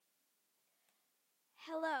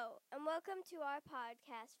Hello, and welcome to our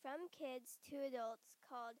podcast from kids to adults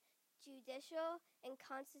called Judicial and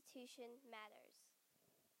Constitution Matters.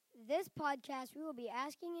 This podcast, we will be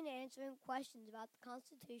asking and answering questions about the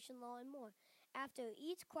Constitution, law, and more. After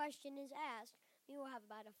each question is asked, we will have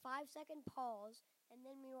about a 5-second pause, and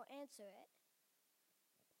then we will answer it.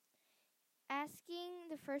 Asking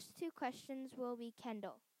the first two questions will be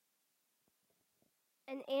Kendall.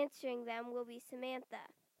 And answering them will be Samantha.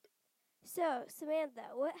 So,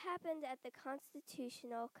 Samantha, what happened at the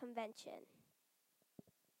Constitutional Convention?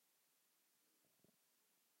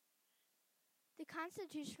 The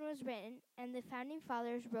Constitution was written, and the Founding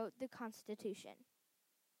Fathers wrote the Constitution.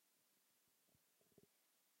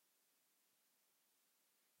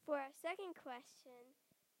 For our second question,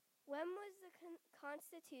 when was the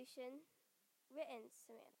Constitution written,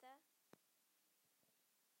 Samantha?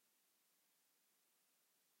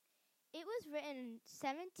 It was written in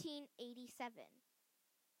 1787.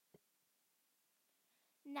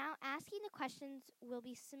 Now asking the questions will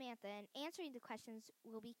be Samantha, and answering the questions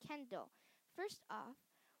will be Kendall. First off,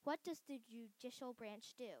 what does the judicial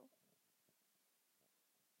branch do?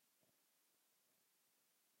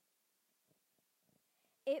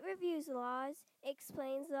 It reviews laws,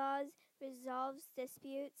 explains laws, resolves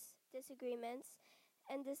disputes, disagreements,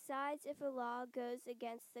 and decides if a law goes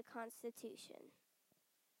against the Constitution.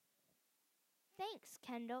 Thanks,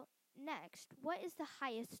 Kendall. Next, what is the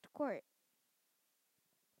highest court?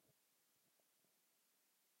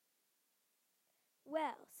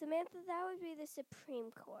 Well, Samantha, that would be the Supreme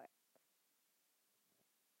Court.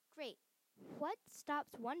 Great. What stops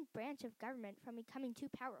one branch of government from becoming too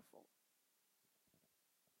powerful?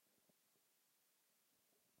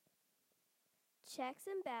 Checks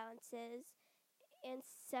and balances and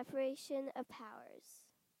separation of powers.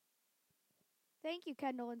 Thank you,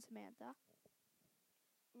 Kendall and Samantha.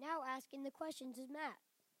 Now asking the questions is Matt.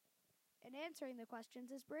 And answering the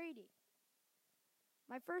questions is Brady.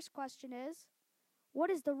 My first question is, what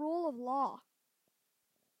is the rule of law?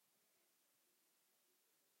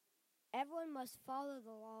 Everyone must follow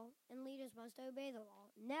the law, and leaders must obey the law.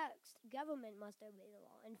 Next, government must obey the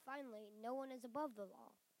law. And finally, no one is above the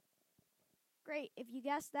law. Great. If you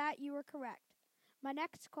guessed that, you were correct. My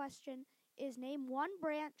next question is, name one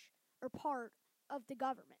branch or part of the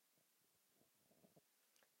government.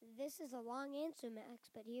 This is a long answer, Max,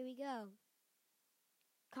 but here we go.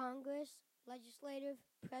 Congress, legislative,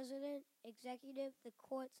 president, executive, the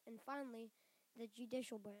courts, and finally, the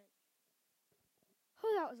judicial branch.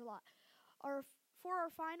 Oh, that was a lot. For our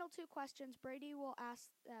final two questions, Brady will ask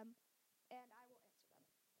them, and I will answer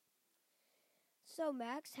them. So,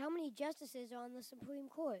 Max, how many justices are on the Supreme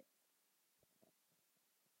Court?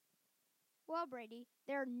 Well, Brady,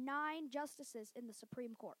 there are 9 justices in the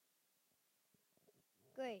Supreme Court.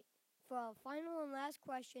 Great. For our final and last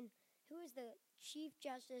question, who is the Chief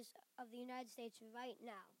Justice of the United States right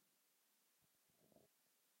now?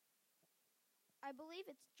 I believe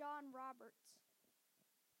it's John Roberts.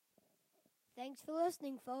 Thanks for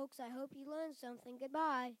listening, folks. I hope you learned something.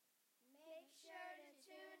 Goodbye. Make sure